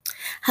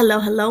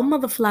Hello,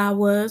 mother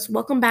flowers.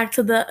 Welcome back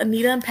to the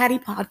Anita and Patty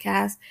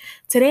podcast.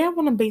 Today, I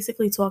want to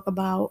basically talk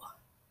about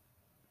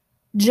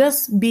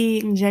just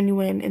being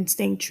genuine and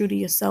staying true to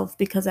yourself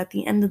because at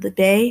the end of the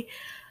day,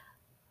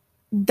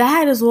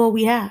 that is all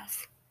we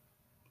have.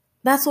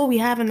 That's all we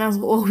have, and that's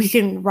all we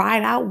can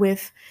ride out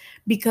with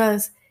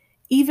because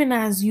even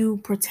as you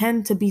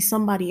pretend to be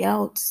somebody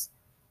else,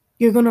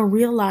 you're going to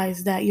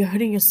realize that you're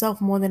hurting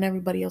yourself more than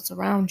everybody else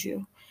around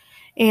you.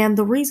 And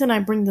the reason I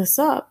bring this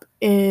up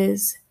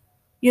is,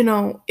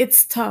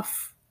 it's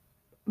tough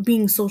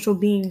being social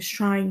beings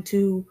trying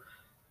to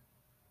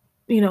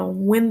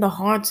win the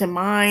hearts and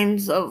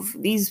minds of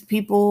these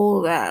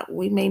people that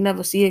we may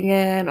never see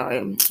again, or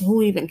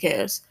who even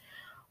cares.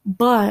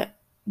 But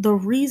the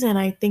reason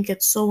I think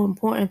it's so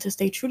important to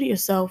stay true to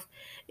yourself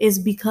is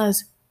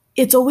because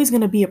it's always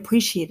going to be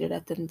appreciated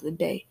at the end of the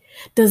day.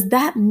 Does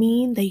that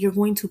mean that you're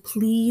going to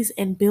please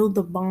and build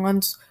the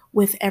bonds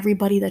with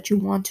everybody that you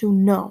want to?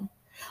 No.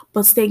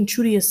 But staying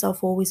true to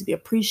yourself will always be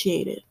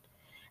appreciated.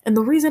 And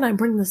the reason I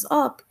bring this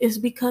up is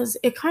because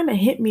it kind of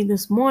hit me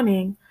this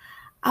morning.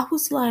 I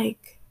was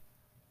like,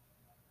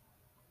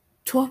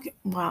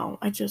 wow,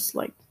 I just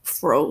like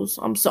froze.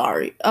 I'm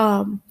sorry.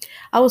 I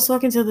was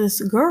talking to this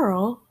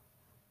girl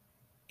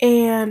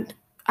and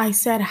I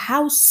said,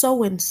 "How's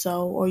so and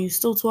so?" Or "You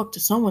still talk to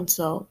so and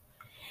so?"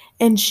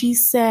 And she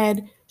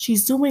said,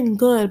 "She's doing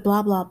good,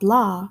 blah, blah,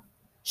 blah.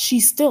 She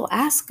still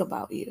asks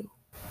about you."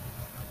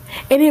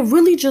 And it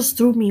really just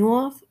threw me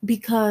off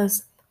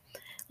because,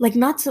 like,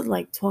 not to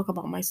like talk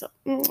about myself.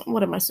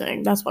 What am I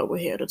saying? That's why we're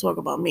here, to talk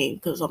about me,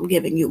 because I'm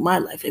giving you my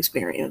life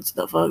experience.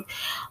 The fuck.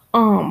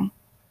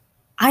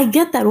 I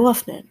get that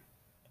often.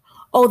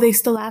 Oh, they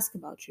still ask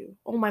about you.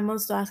 Oh, my mother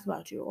still asks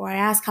about you. Or I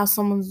ask how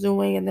someone's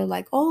doing and they're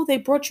like, "Oh, they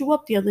brought you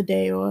up the other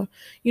day." Or,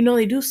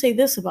 they do say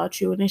this about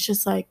you. And it's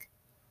just like,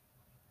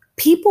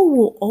 people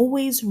will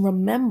always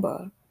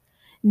remember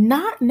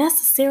not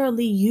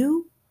necessarily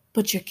you,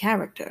 but your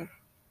character.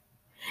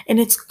 And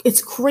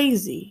it's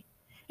crazy.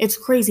 It's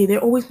crazy. They're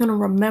always going to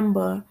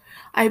remember.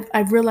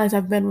 I've realized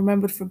I've been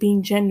remembered for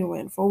being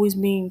genuine, for always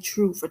being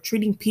true, for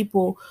treating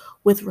people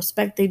with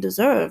respect they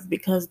deserve,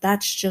 because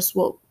that's just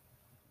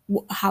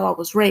how I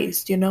was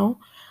raised.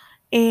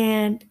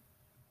 And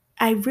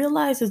I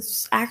realize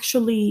it's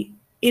actually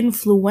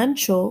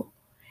influential,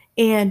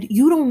 and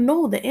you don't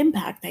know the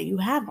impact that you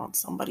have on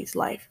somebody's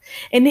life.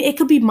 And it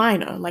could be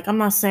minor. Like, I'm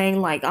not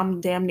saying like I'm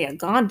damn near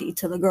Gandhi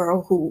to the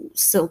girl who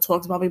still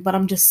talks about me, but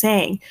I'm just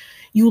saying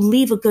you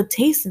leave a good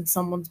taste in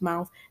someone's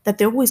mouth that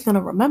they're always going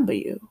to remember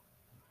you.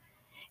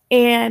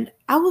 And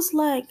I was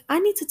like, I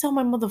need to tell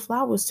my mother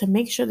flowers to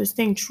make sure they're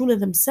staying true to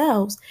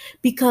themselves,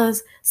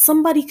 because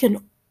somebody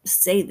can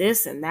say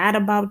this and that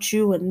about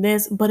you and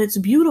this, but it's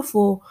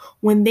beautiful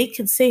when they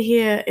can sit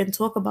here and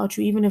talk about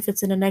you, even if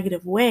it's in a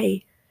negative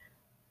way.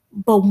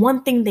 But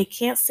one thing they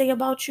can't say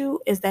about you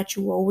is that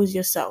you were always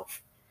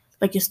yourself.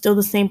 Like, you're still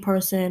the same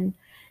person.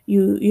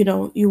 You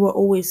were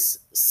always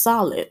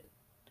solid.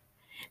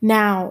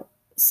 Now,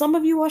 some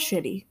of you are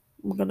shitty.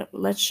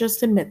 Let's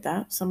just admit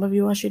that. Some of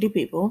you are shitty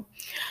people.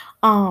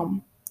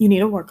 You need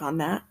to work on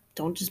that.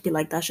 Don't just be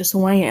like, "That's just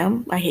who I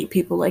am. I hate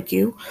people like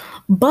you."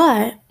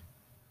 But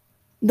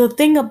the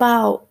thing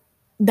about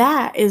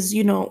that is,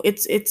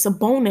 it's a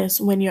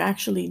bonus when you're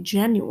actually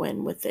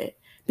genuine with it,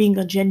 being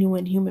a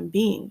genuine human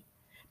being.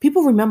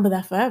 People remember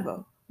that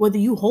forever, whether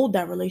you hold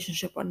that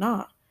relationship or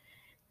not.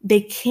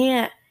 They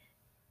can't,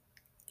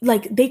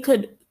 like, they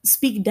could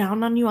speak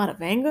down on you out of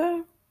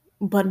anger,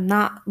 but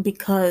not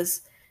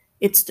because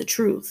it's the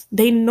truth.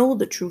 They know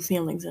the true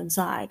feelings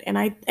inside. And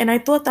I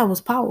thought that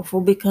was powerful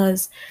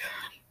because,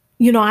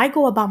 I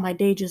go about my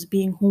day just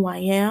being who I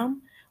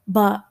am,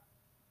 but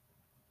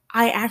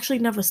I actually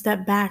never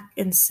stepped back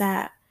and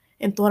sat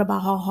and thought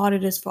about how hard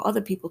it is for other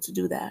people to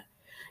do that.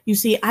 You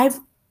see, I've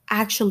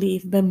actually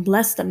been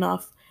blessed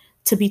enough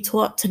to be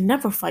taught to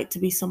never fight to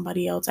be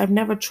somebody else. I've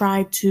never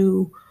tried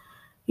to,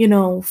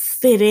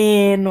 fit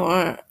in,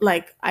 or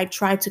like, I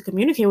tried to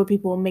communicate with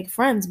people and make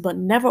friends, but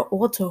never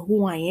alter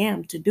who I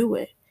am to do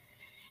it.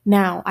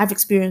 Now, I've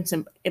experienced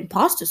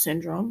imposter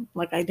syndrome,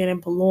 like I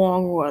didn't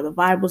belong or the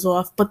vibe was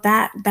off, but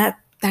that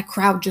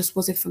crowd just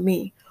wasn't for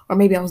me. Or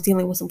maybe I was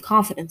dealing with some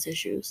confidence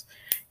issues,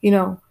 you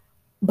know.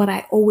 But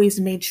I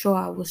always made sure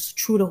I was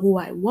true to who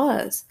I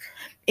was.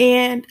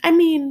 And I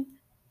mean,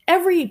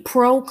 every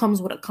pro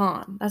comes with a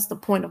con. That's the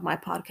point of my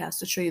podcast,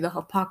 to show you the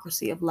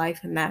hypocrisy of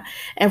life, and that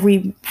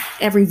every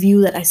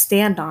view that I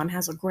stand on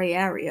has a gray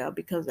area,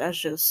 because that's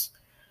just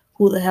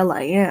who the hell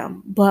I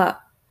am. But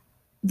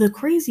the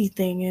crazy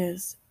thing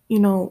is,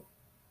 you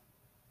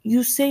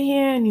sit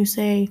here and you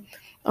say,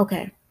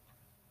 "Okay,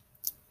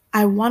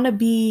 I want to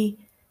be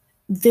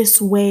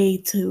this way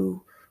to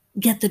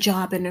get the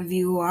job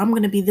interview," or "I'm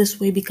going to be this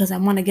way because I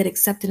want to get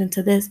accepted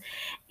into this."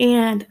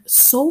 And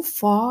so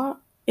far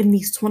in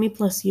these 20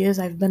 plus years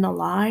I've been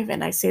alive,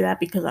 and I say that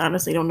because I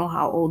honestly don't know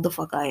how old the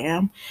fuck I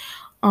am,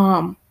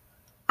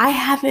 I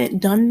haven't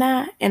done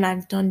that, and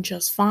I've done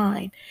just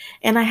fine.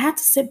 And I had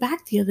to sit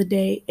back the other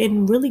day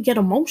and really get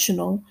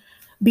emotional,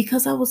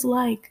 because I was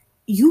like,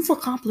 you've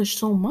accomplished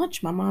so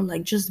much, mama.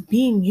 Like, just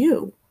being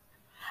you.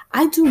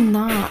 I do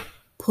not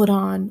put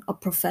on a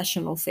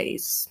professional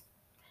face.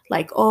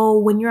 Like, oh,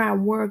 when you're at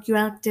work, you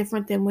act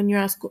different than when you're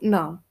at school.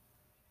 No.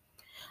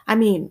 I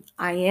mean,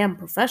 I am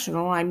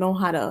professional. I know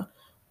how to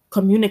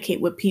communicate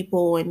with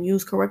people and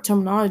use correct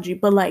terminology,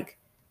 but like,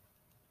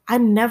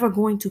 I'm never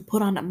going to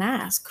put on a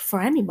mask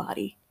for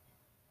anybody.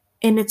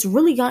 And it's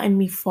really gotten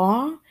me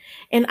far.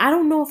 And I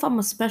don't know if I'm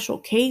a special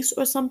case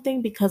or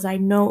something because I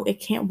know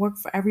it can't work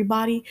for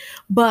everybody.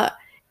 But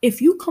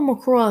if you come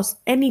across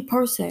any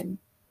person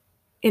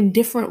in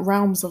different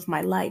realms of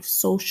my life,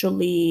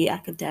 socially,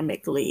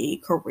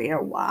 academically, career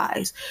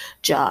wise,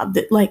 job,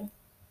 that like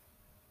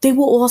they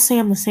will all say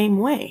I'm the same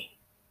way.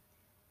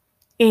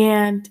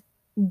 And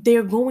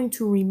they're going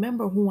to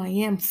remember who I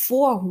am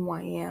for who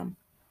I am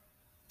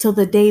till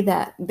the day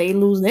that they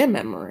lose their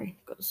memory.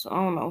 Because I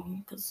don't know,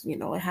 because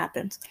it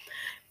happens.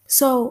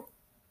 So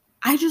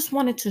I just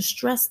wanted to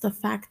stress the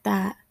fact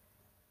that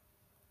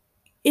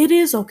it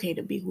is okay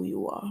to be who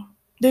you are.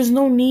 There's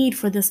no need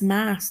for this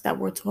mask that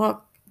we're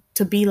taught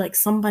to be like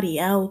somebody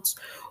else.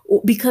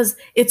 Because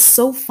it's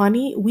so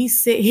funny. We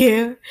sit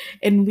here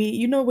and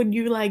when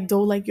you like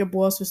don't like your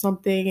boss or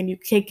something and you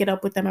kick it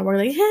up with them and we're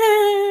like,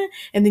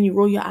 and then you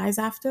roll your eyes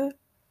after.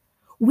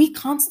 We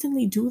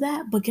constantly do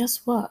that, but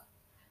guess what?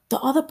 The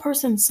other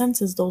person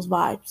senses those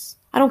vibes.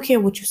 I don't care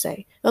what you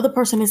say. The other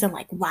person isn't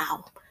like,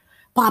 wow,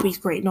 Bobby's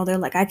great. No, they're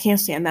like, I can't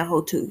stand that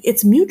hoe too.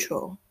 It's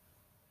mutual.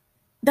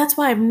 That's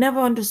why I've never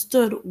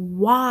understood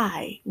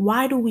why.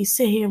 Why do we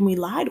sit here and we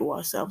lie to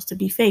ourselves to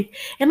be fake?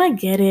 And I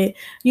get it.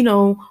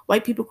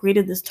 White people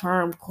created this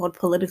term called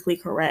politically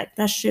correct.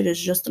 That shit is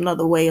just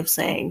another way of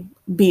saying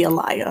be a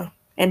liar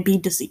and be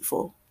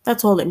deceitful.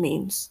 That's all it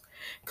means.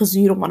 Because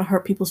you don't want to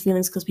hurt people's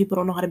feelings because people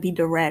don't know how to be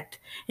direct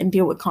and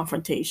deal with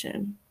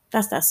confrontation.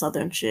 That's that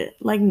Southern shit.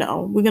 Like,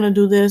 no, we're going to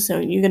do this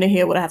and you're going to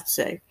hear what I have to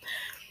say.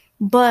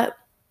 But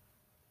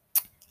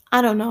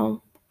I don't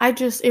know.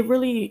 It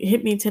really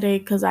hit me today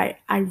because I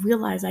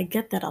realize I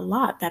get that a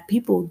lot, that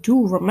people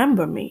do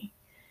remember me.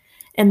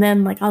 And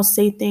then, like, I'll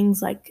say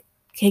things like,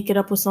 take it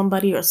up with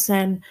somebody or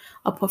send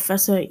a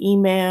professor an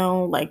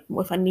email, like,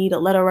 if I need a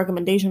letter of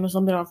recommendation or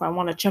something, or if I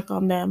want to check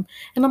on them.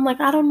 And I'm like,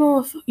 I don't know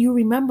if you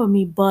remember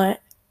me,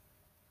 but,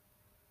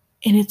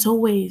 and it's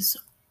always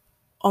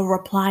a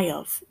reply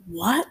of,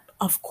 what?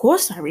 Of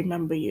course I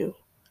remember you.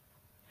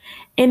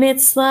 And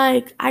it's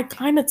like, I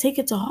kind of take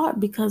it to heart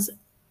because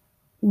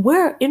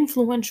we're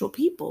influential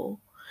people.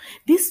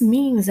 This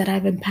means that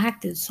I've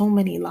impacted so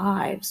many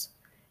lives.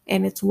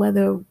 And it's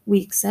whether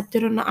we accept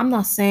it or not. I'm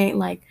not saying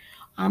like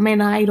I'm an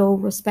idol,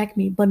 respect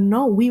me, but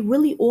no, we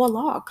really all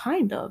are,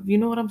 kind of. You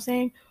know what I'm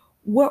saying?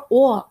 We're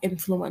all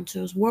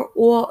influencers.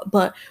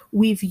 But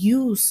we've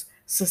used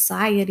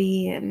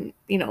society and,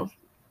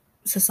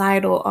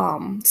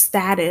 societal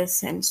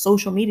status and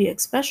social media,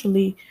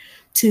 especially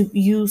to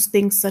use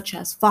things such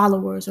as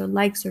followers or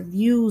likes or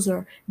views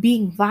or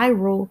being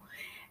viral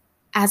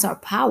as our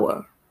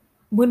power,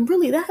 when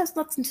really that has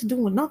nothing to do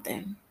with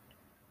nothing.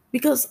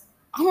 Because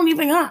I don't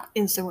even got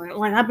Instagram.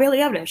 Like, I barely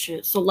have that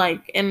shit. So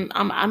like, and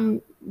I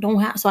don't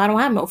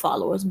have no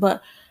followers,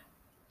 but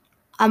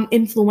I'm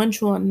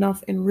influential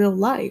enough in real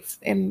life,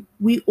 and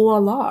we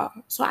all are.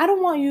 So I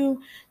don't want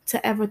you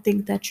to ever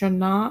think that you're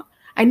not.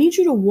 I need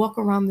you to walk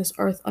around this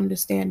earth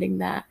understanding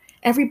that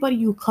everybody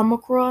you come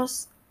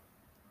across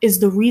is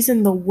the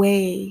reason the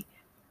way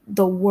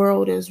the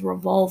world is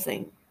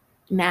revolving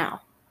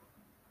now.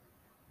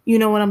 You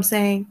know what I'm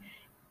saying?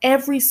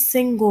 Every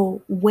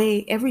single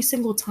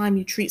time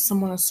you treat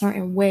someone a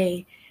certain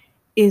way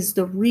is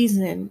the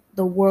reason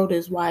the world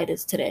is why it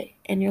is today.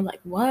 And you're like,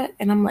 what?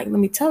 And I'm like, let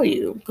me tell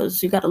you,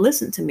 because you got to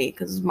listen to me,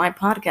 because it's my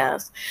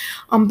podcast.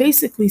 I'm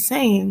basically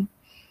saying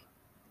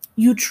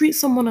you treat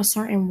someone a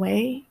certain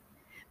way,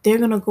 they're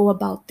going to go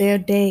about their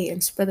day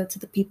and spread it to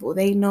the people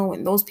they know.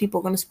 And those people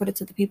are going to spread it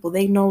to the people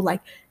they know.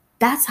 Like,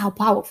 that's how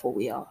powerful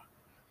we are.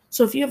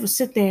 So if you ever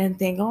sit there and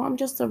think, oh, I'm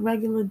just a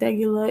regular,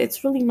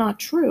 it's really not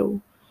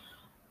true.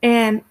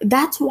 And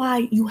that's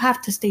why you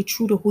have to stay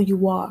true to who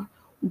you are.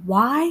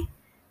 Why?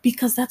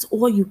 Because that's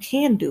all you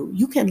can do.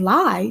 You can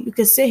lie, you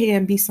can sit here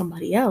and be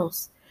somebody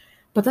else,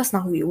 but that's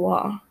not who you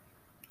are.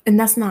 And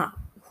that's not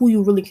who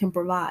you really can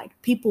provide.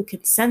 People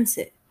can sense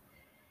it.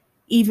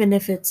 Even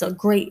if it's a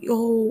great,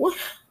 oh,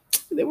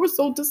 they were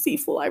so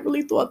deceitful. I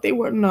really thought they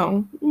were.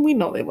 No, we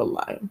know they were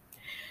lying.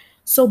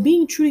 So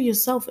being true to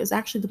yourself is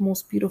actually the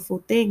most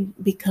beautiful thing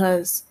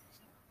because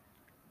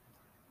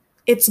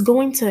it's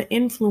going to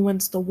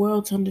influence the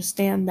world to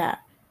understand that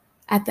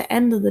at the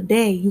end of the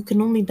day, you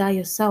can only die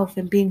yourself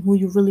and being who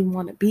you really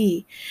want to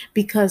be.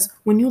 Because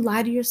when you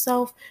lie to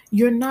yourself,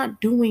 you're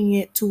not doing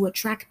it to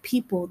attract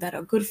people that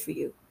are good for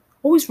you.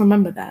 Always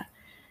remember that.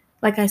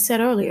 Like I said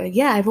earlier,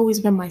 yeah, I've always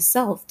been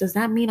myself. Does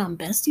that mean I'm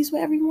besties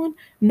with everyone?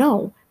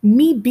 No.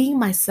 Me being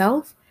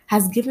myself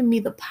has given me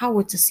the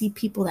power to see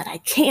people that I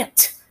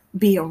can't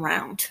be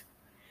around,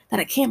 that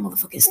I can't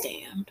motherfucking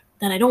stand,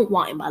 that I don't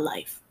want in my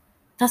life.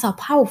 That's how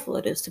powerful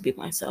it is to be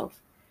myself.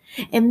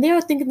 And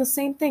they're thinking the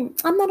same thing.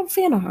 I'm not a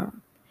fan of her.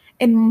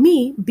 And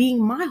me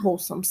being my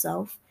wholesome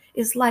self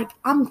is like,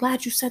 I'm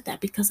glad you said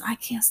that because I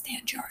can't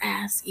stand your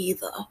ass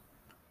either.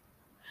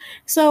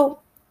 So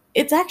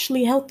it's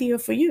actually healthier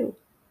for you.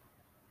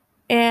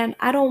 And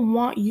I don't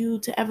want you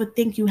to ever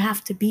think you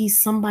have to be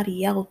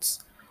somebody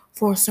else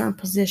for a certain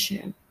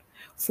position,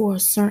 for a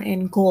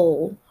certain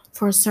goal,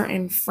 for a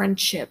certain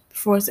friendship,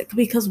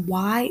 because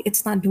why?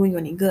 It's not doing you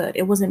any good.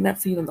 It wasn't meant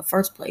for you in the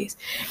first place.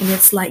 And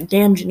it's like,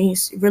 damn,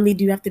 Janice, really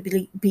do you have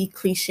to be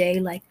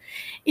cliche? Like,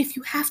 if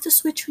you have to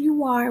switch who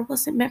you are, it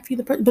wasn't meant for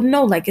you. But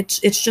no, like it's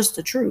just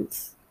the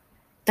truth.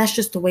 That's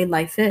just the way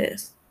life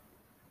is.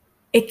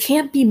 It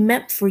can't be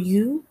meant for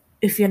you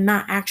if you're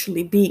not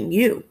actually being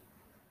you.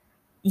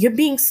 You're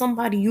being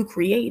somebody you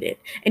created.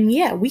 And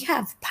yeah, we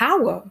have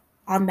power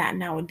on that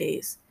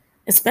nowadays,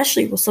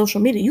 especially with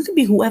social media. You can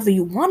be whoever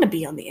you want to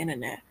be on the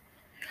internet.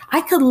 I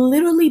could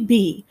literally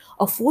be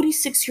a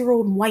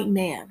 46-year-old white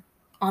man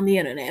on the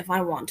internet if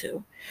I want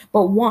to.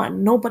 But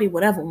one, nobody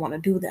would ever want to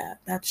do that.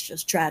 That's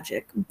just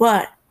tragic.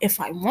 But if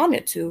I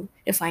wanted to,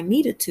 if I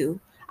needed to,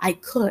 I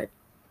could.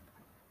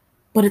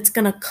 But it's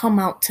gonna come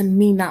out to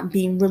me not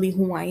being really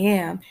who I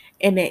am,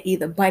 and it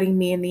either biting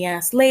me in the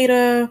ass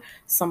later,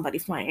 somebody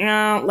finding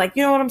out, like,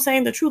 you know what I'm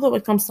saying? The truth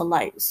always comes to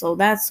light, so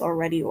that's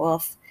already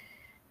off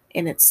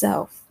in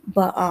itself.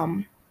 But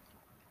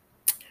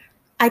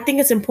I think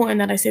it's important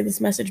that I say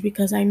this message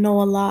because I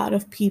know a lot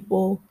of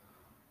people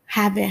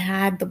haven't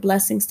had the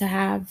blessings to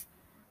have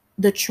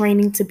the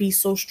training to be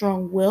so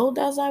strong-willed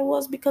as I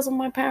was because of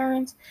my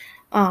parents.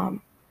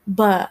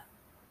 But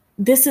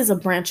this is a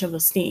branch of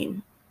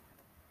esteem,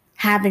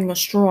 having a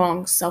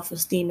strong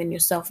self-esteem in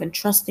yourself and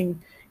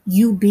trusting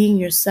you being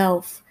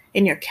yourself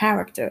in your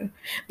character.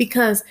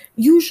 Because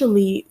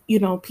usually,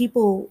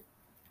 people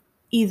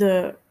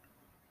either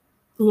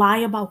lie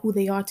about who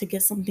they are to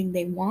get something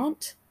they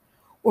want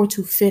or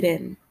to fit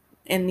in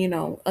and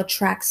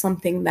attract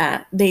something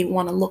that they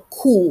want to look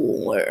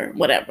cool or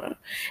whatever.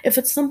 If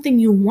it's something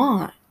you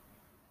want,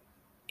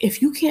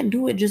 if you can't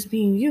do it just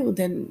being you,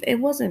 then it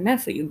wasn't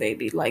meant for you,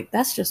 baby. Like,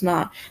 that's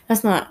not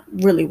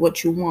really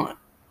what you want,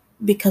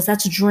 because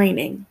that's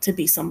draining to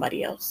be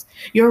somebody else.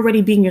 You're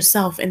already being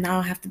yourself and now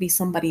I have to be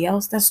somebody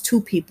else. That's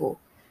two people.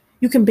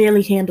 You can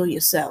barely handle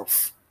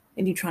yourself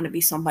and you're trying to be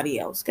somebody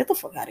else. Get the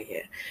fuck out of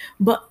here.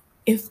 But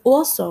if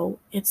also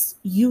it's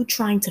you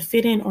trying to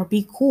fit in or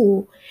be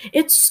cool,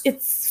 it's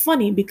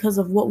funny because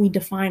of what we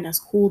define as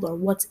cool or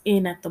what's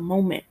in at the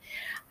moment.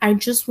 I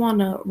just want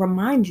to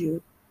remind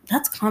you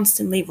that's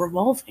constantly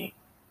revolving.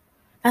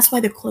 That's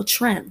why they're called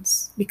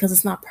trends, because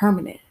it's not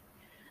permanent.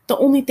 The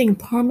only thing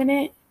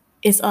permanent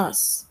is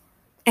us.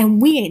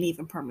 And we ain't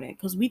even permanent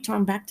because we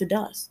turn back to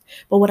dust.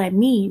 But what I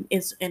mean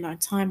is, in our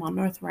time on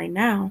earth right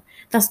now,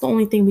 that's the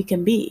only thing we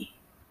can be.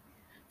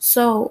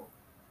 So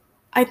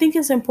I think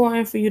it's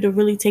important for you to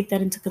really take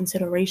that into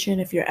consideration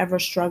if you're ever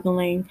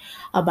struggling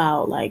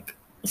about, like,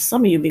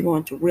 some of you be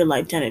going through real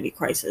identity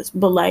crisis,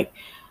 but like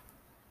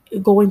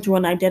going through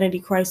an identity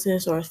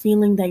crisis or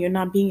feeling that you're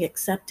not being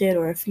accepted,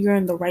 or if you're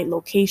in the right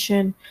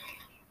location,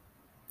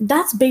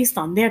 that's based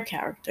on their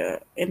character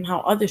and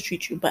how others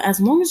treat you. But as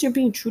long as you're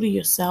being true to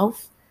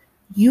yourself,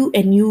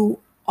 you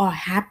are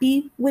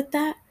happy with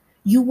that,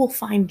 you will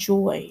find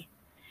joy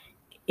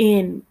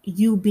in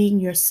you being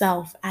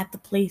yourself at the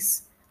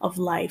place of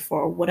life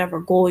or whatever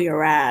goal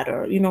you're at,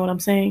 or you know what I'm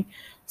saying?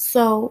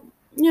 So,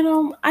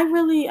 I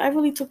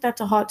really took that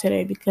to heart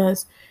today,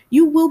 because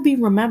you will be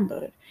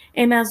remembered.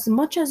 And as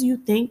much as you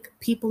think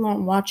people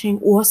aren't watching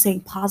or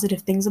saying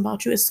positive things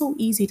about you, it's so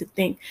easy to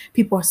think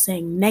people are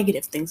saying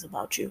negative things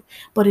about you.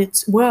 But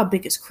we're our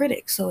biggest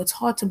critics, so it's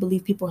hard to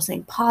believe people are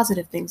saying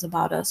positive things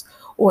about us,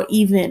 or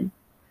even,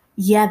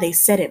 yeah, they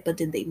said it, but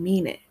did they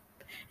mean it?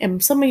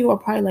 And some of you are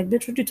probably like,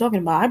 bitch, what you talking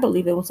about? I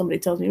believe it when somebody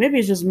tells me. Maybe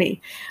it's just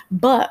me.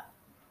 But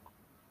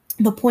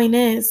the point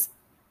is,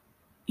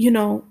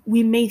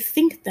 we may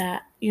think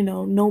that,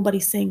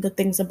 nobody's saying good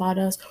things about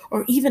us,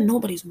 or even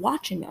nobody's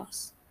watching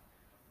us.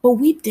 But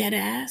we dead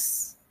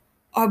ass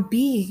are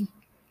being,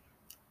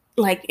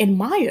 like,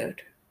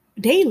 admired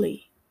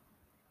daily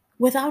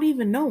without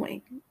even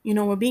knowing.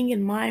 We're being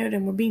admired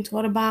and we're being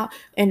taught about,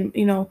 and,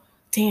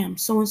 damn,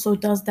 so and so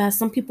does that.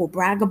 Some people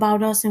brag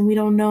about us and we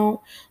don't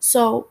know.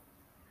 So,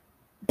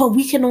 but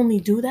we can only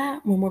do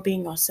that when we're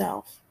being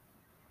ourselves.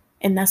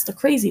 And that's the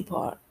crazy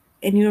part.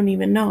 And you don't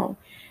even know.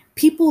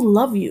 People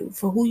love you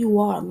for who you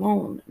are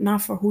alone,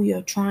 not for who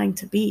you're trying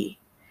to be.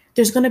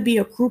 There's going to be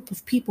a group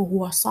of people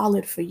who are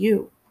solid for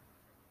you.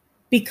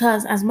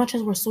 Because as much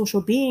as we're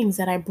social beings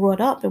that I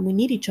brought up and we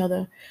need each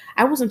other,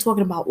 I wasn't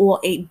talking about all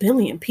 8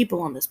 billion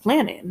people on this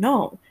planet.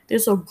 No,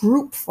 there's a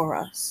group for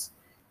us.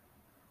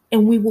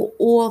 And we will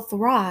all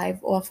thrive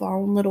off our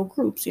own little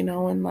groups,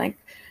 and like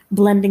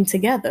blending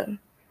together.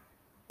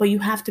 But you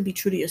have to be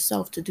true to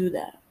yourself to do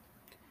that.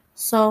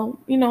 So,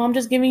 I'm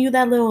just giving you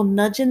that little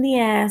nudge in the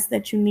ass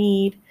that you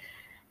need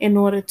in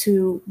order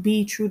to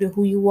be true to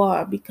who you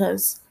are,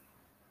 because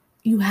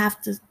you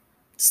have to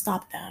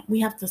stop that. We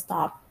have to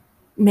stop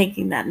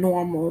making that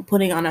normal,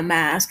 putting on a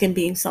mask and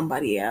being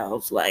somebody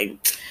else. Like,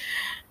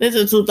 This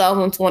is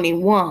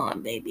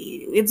 2021,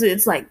 baby.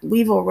 It's like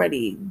we've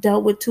already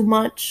dealt with too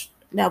much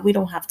that we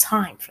don't have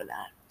time for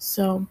that.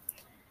 So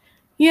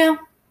yeah,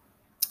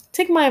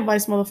 take my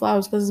advice, Mother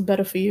Flowers, because it's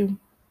better for you.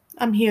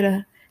 I'm here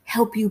to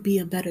help you be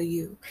a better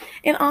you.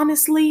 And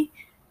honestly,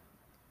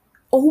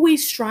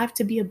 always strive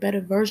to be a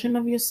better version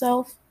of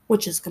yourself,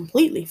 which is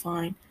completely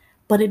fine,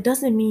 but it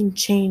doesn't mean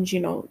change,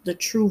 the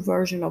true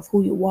version of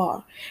who you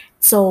are.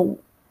 So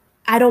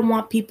I don't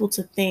want people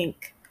to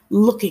think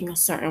looking a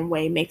certain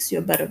way makes you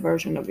a better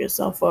version of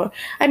yourself. Or,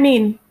 I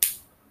mean,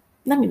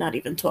 let me not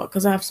even talk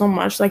because I have so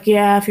much. Like,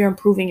 yeah, if you're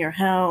improving your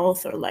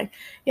health, or like,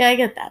 yeah, I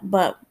get that.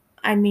 But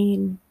I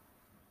mean,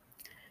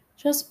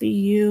 just be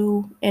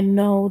you and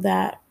know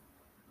that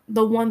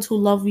the ones who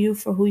love you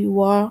for who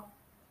you are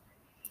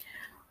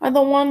the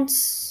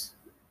ones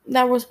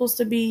that were supposed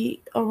to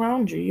be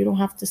around you. You don't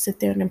have to sit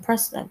there and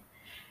impress them.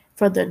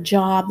 For the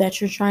job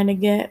that you're trying to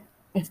get,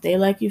 if they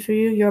like you for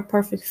you, you're a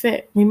perfect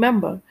fit.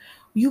 Remember,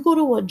 you go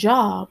to a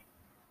job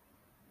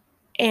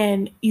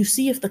and you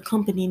see if the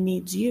company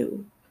needs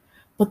you.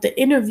 But the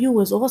interview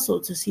is also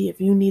to see if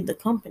you need the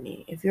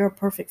company, if you're a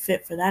perfect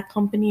fit for that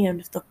company, and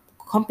if the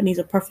company's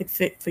a perfect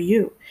fit for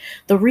you.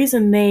 The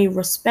reason they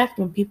respect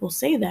when people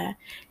say that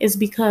is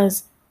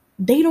because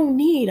they don't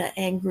need an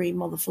angry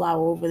mother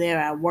flower over there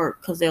at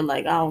work because they're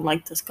like, I don't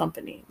like this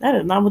company. That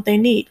is not what they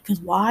need. Because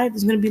why?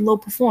 There's going to be low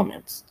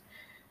performance.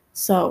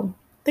 So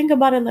think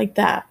about it like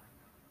that.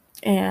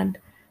 And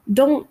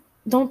don't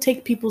don't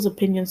take people's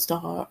opinions to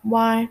heart.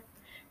 Why?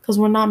 Because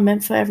we're not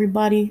meant for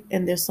everybody,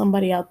 and there's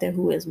somebody out there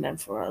who is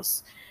meant for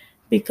us.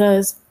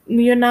 Because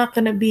you're not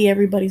going to be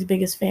everybody's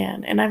biggest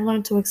fan, and I've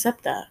learned to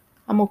accept that.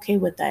 I'm okay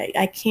with that.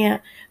 I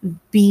can't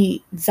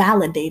be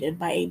validated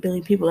by 8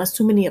 billion people. That's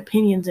too many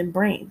opinions and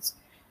brains.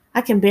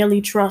 I can barely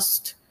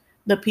trust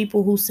the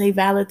people who say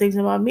valid things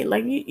about me.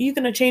 Like, you're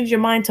going to change your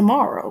mind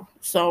tomorrow.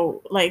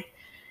 So, like,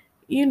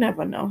 you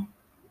never know.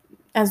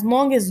 As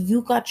long as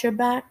you got your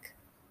back,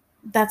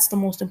 that's the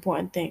most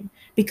important thing,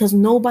 because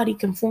nobody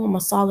can form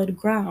a solid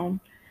ground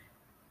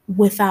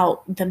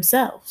without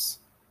themselves.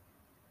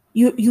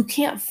 You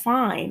can't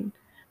find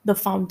the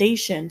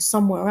foundation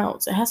somewhere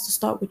else. It has to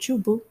start with you,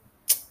 boo.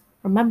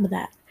 Remember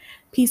that.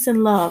 Peace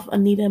and love,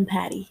 Anita and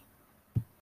Patty.